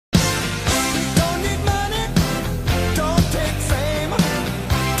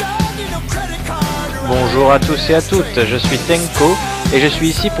Bonjour à tous et à toutes, je suis Tenko et je suis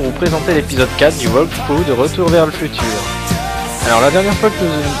ici pour vous présenter l'épisode 4 du walkthrough de Retour vers le futur. Alors la dernière fois que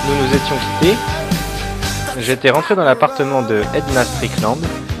nous nous étions quittés, j'étais rentré dans l'appartement de Edna Strickland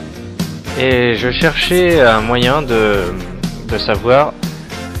et je cherchais un moyen de savoir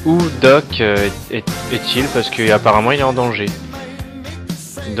où Doc est-il parce qu'apparemment il est en danger.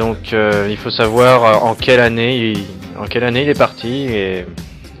 Donc il faut savoir en quelle année il est parti et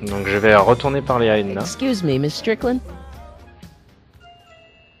donc je vais retourner parler à Edna. Excuse me, Miss Strickland.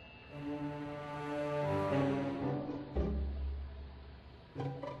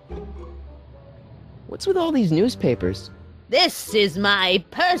 What's with all these newspapers? This is my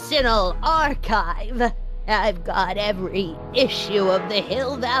personal archive. I've got every issue of the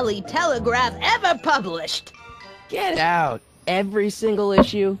Hill Valley Telegraph ever published. Get out! Every single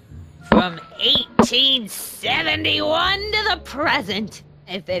issue? From 1871 to the present.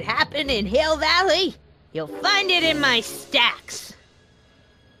 If it happened in Hill Valley, you'll find it in my stacks.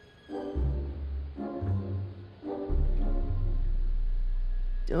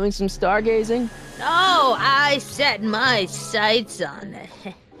 Doing some stargazing? Oh, I set my sights on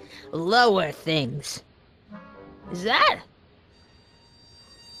lower things. Is that?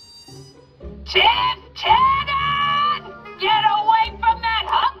 Tennon! Get away from that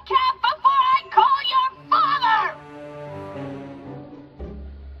hubcap before I call your father!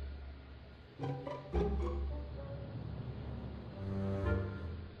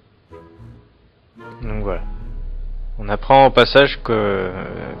 Donc voilà. On apprend au passage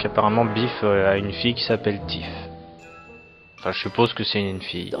qu'apparemment Biff a une fille qui s'appelle Tiff. Enfin, je suppose que c'est une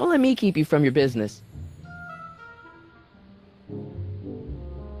fille. Don't let me keep you from your business.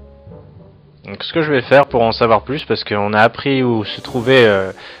 Donc ce que je vais faire pour en savoir plus, parce qu'on a appris où se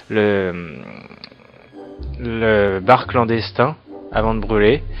trouvait le bar clandestin avant de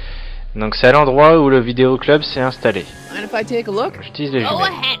brûler. Donc c'est à l'endroit où le vidéoclub s'est installé. Mind if I take a look? J'utilise les Go jumelles.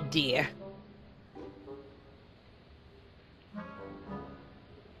 ahead, dear.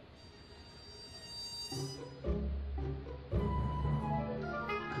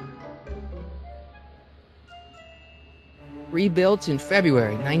 Rebuilt in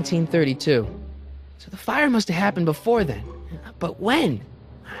February 1932. So the fire must have happened before then. But when?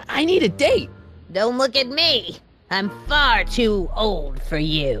 I need a date. Don't look at me. I'm far too old for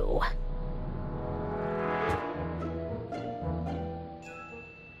you.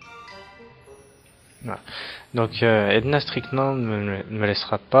 Voilà. Donc Edna Strickland ne me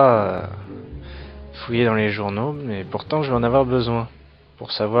laissera pas fouiller dans les journaux, mais pourtant je vais en avoir besoin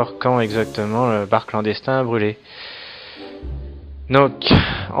pour savoir quand exactement le bar clandestin a brûlé. Donc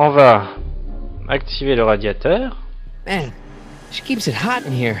on va activer le radiateur. Man, she keeps it hot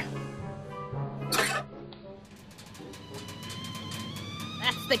in here.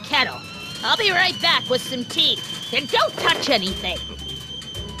 That's the kettle. I'll be right back with some tea. And don't touch anything.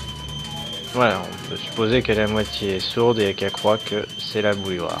 Voilà, on peut supposer qu'elle est à moitié sourde et qu'elle croit que c'est la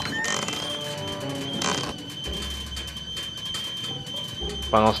bouilloire.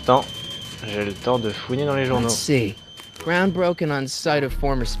 Pendant ce temps, j'ai le temps de fouiner dans les journaux. Let's see. Ground broken on site of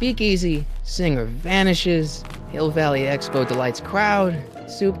former speakeasy. Singer vanishes. Hill Valley Expo delights crowd.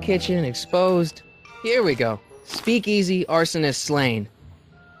 Soup kitchen exposed. Here we go. Speakeasy arsonist slain.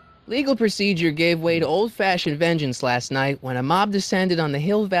 Legal procedure gave way to old-fashioned vengeance last night when a mob descended on the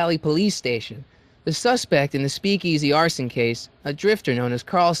Hill Valley police station. The suspect in the speakeasy arson case, a drifter known as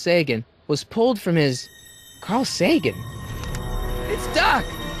Carl Sagan, was pulled from his... Carl Sagan? It's Doc!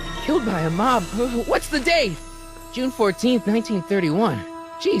 Killed by a mob. What's the date? June 14th, 1931.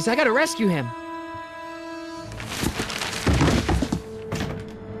 Jeez, I gotta rescue him.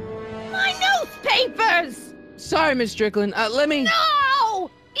 My newspapers! Sorry, Miss Strickland. Let me... No!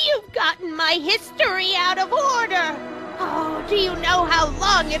 You've gotten my history out of order. Oh, do you know how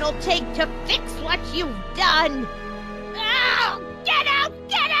long it'll take to fix what you've done? Oh, get out!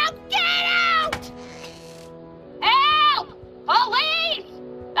 Get out! Get out! Help! Police!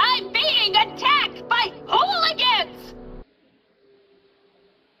 I'm being attacked by hooligans!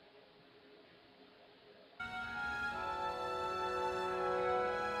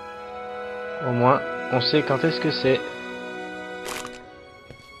 Au moins, on sait quand est-ce que c'est.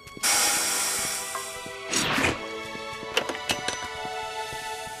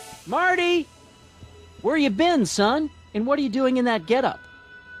 Marty! Where you been, son? And what are you doing in that getup?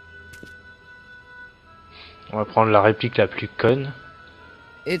 On va prendre la réplique la plus conne.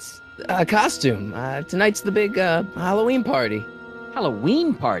 It's a costume. Tonight's the big, Halloween party.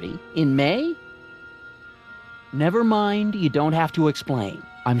 Halloween party? In May? Never mind, you don't have to explain.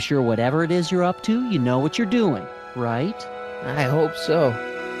 I'm sure whatever it is you're up to, you know what you're doing, right? I hope so.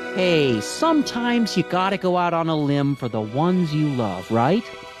 Hey, sometimes you gotta go out on a limb for the ones you love, right?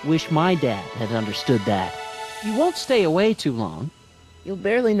 Wish my dad had understood that. You won't stay away too long. You'll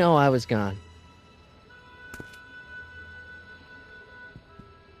barely know I was gone.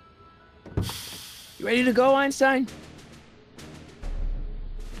 You ready to go, Einstein?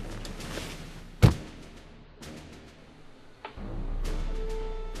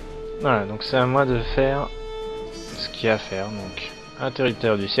 Voilà, donc c'est à moi de faire ce qu'il y a à faire. Donc,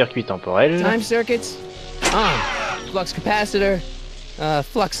 interrupteur du circuit temporel. Time circuits. On. Flux capacitor.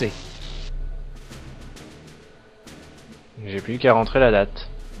 Fluxy. J'ai plus qu'à rentrer la date.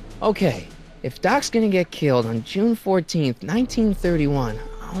 Okay, if Doc's gonna get killed on June 14th, 1931,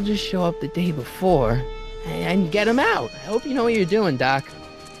 I'll just show up the day before and get him out. I hope you know what you're doing, Doc.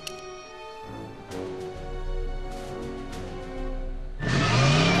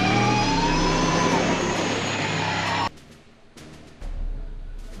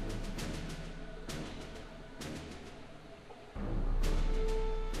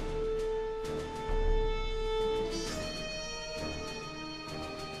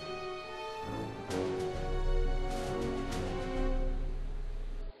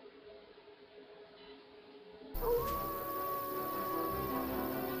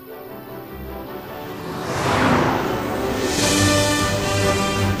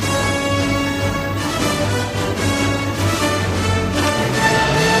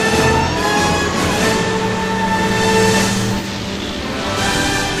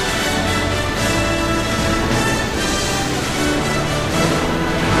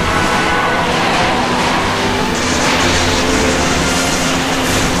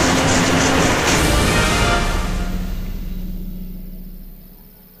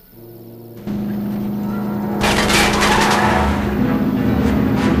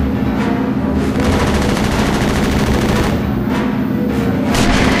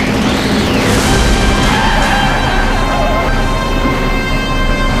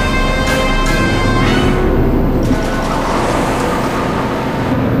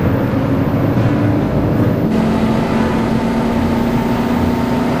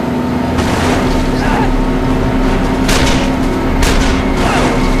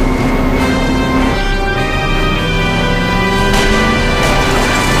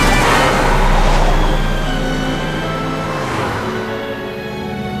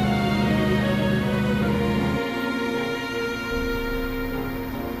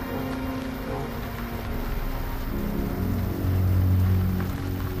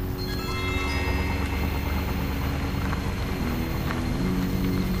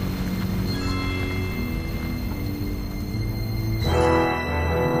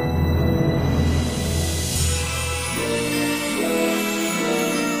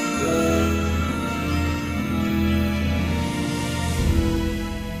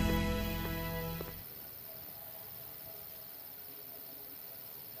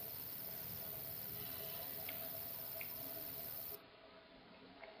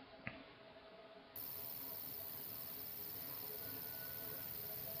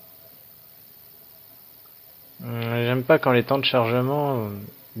 J'aime pas quand les temps de chargement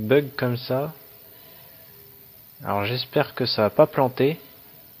bug comme ça. Alors j'espère que ça va pas planter.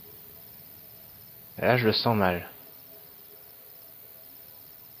 Et là je le sens mal.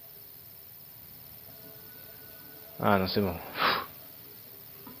 Ah non, c'est bon.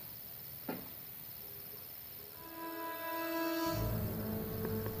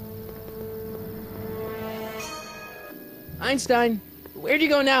 Einstein, where'd you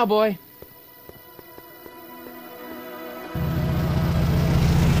go now, boy?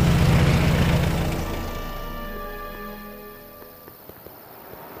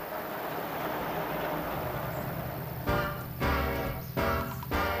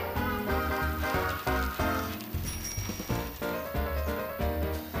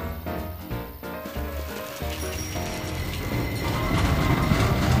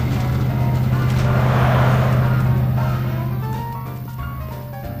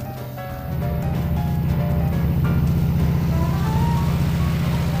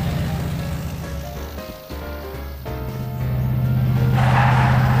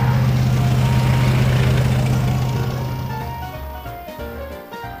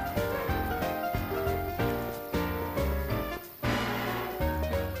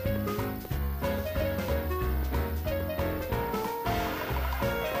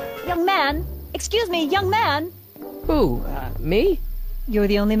 Young man! Excuse me, young man! Who, me? You're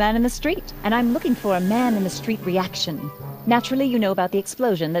the only man in the street, and I'm looking for a man-in-the-street reaction. Naturally, you know about the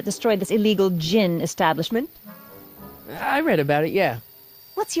explosion that destroyed this illegal gin establishment. I read about it, yeah.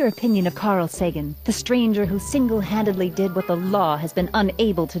 What's your opinion of Carl Sagan, the stranger who single-handedly did what the law has been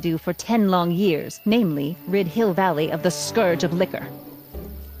unable to do for 10 long years, namely, rid Hill Valley of the scourge of liquor?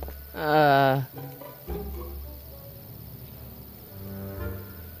 On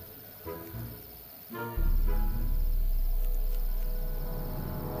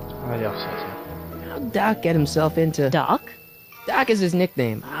va dire ça, tiens. How'd Doc get himself into... Doc? Doc is his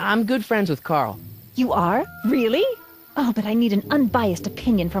nickname. I'm good friends with Carl. You are? Really? Oh, but I need an unbiased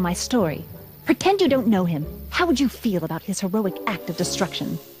opinion for my story. Pretend you don't know him. How would you feel about his heroic act of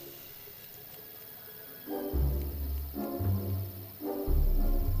destruction?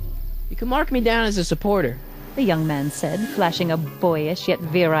 You can mark me down as a supporter. The young man said, flashing a boyish yet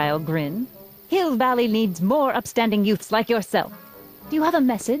virile grin. Hill Valley needs more upstanding youths like yourself. Do you have a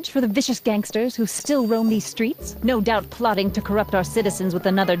message for the vicious gangsters who still roam these streets, no doubt plotting to corrupt our citizens with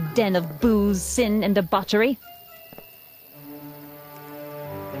another den of booze, sin, and debauchery?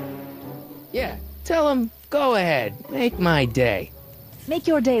 Yeah, tell him, go ahead, make my day. Make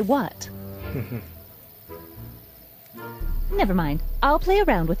your day what? Never mind. I'll play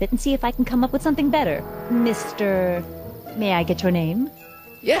around with it and see if I can come up with something better. Mr... May I get your name?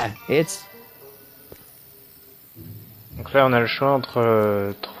 Yeah, it's... Donc là, on a le choix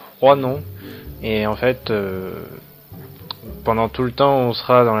entre 3 noms. Et en fait, pendant tout le temps, on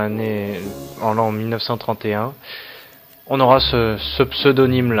sera dans en l'an 1931. On aura ce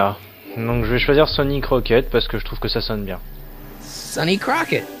pseudonyme-là. Donc je vais choisir Sonny Crockett parce que je trouve que ça sonne bien. Sonny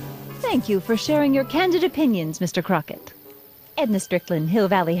Crockett. Thank you for sharing your candid opinions, Mr. Crockett. Edna Strickland, Hill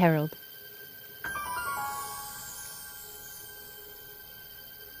Valley Herald.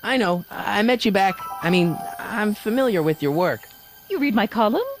 I know, I met you back. I mean, I'm familiar with your work. You read my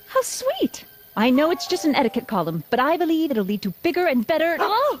column? How sweet! I know it's just an etiquette column, but I believe it'll lead to bigger and better...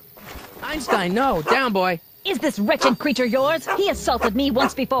 Oh! Einstein, no, down boy. Is this wretched creature yours? He assaulted me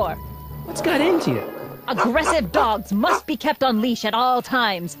once before. What's got into you? Aggressive dogs must be kept on leash at all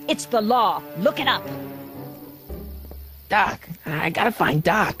times. It's the law. Look it up. Doc, I gotta find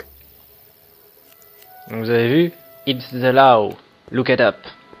Doc. Donc vous avez vu? It's the law. Look it up.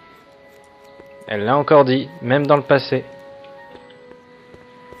 Elle l'a encore dit, même dans le passé.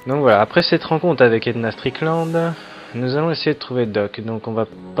 Donc voilà, après cette rencontre avec Edna Strickland, nous allons essayer de trouver Doc. Donc on va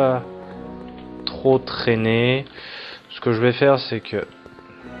pas trop traîner. Ce que je vais faire, c'est que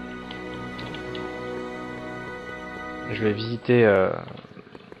je vais visiter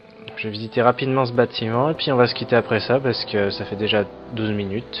rapidement ce bâtiment et puis on va se quitter après ça parce que ça fait déjà 12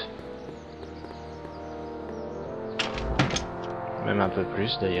 minutes. Même un peu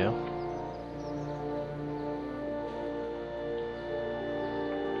plus d'ailleurs.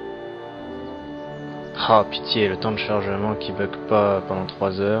 Ah, pitié, le temps de chargement qui bug pas pendant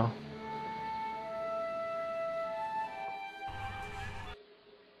 3 heures.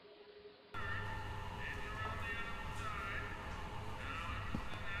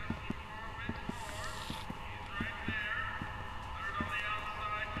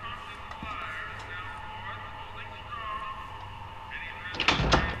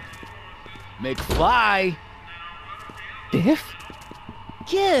 McFly! Biff?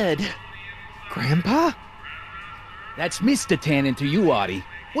 Kid! Grandpa? That's Mr. Tannen to you, Artie.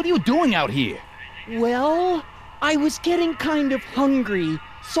 What are you doing out here? Well, I was getting kind of hungry,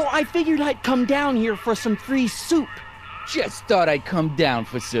 so I figured I'd come down here for some free soup. Just thought I'd come down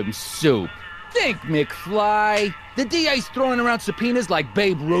for some soup. Think, McFly. The DA's throwing around subpoenas like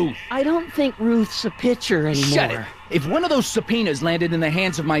Babe Ruth. I don't think Ruth's a pitcher anymore. Shut it. If one of those subpoenas landed in the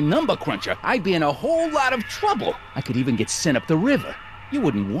hands of my number cruncher, I'd be in a whole lot of trouble. I could even get sent up the river. You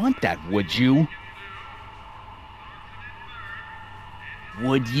wouldn't want that, would you?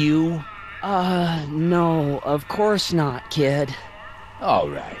 Would you? No, of course not, kid. All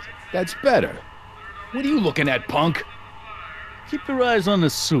right, that's better. What are you looking at, punk? Keep your eyes on the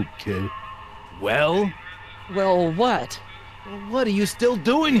soup, kid. Well? Well, what? What are you still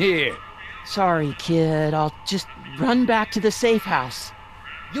doing here? Sorry, kid. I'll just run back to the safe house.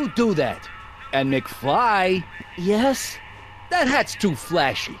 You do that. And McFly, Yes? that hat's too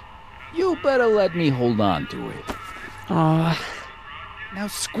flashy. You better let me hold on to it. Now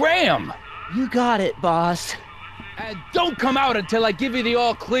scram! You got it, boss. And don't come out until I give you the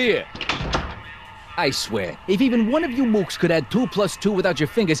all clear. I swear, if even one of you mooks could add 2 plus 2 without your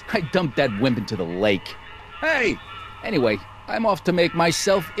fingers, I'd dump that wimp into the lake. Hey! Anyway, I'm off to make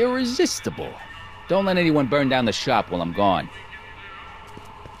myself irresistible. Don't let anyone burn down the shop while I'm gone.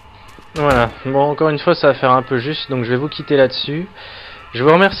 Voilà, bon encore une fois ça va faire un peu juste, donc je vais vous quitter là-dessus. Je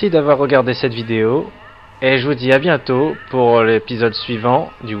vous remercie d'avoir regardé cette vidéo, et je vous dis à bientôt pour l'épisode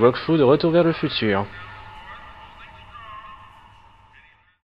suivant du walkthrough de Retour vers le futur.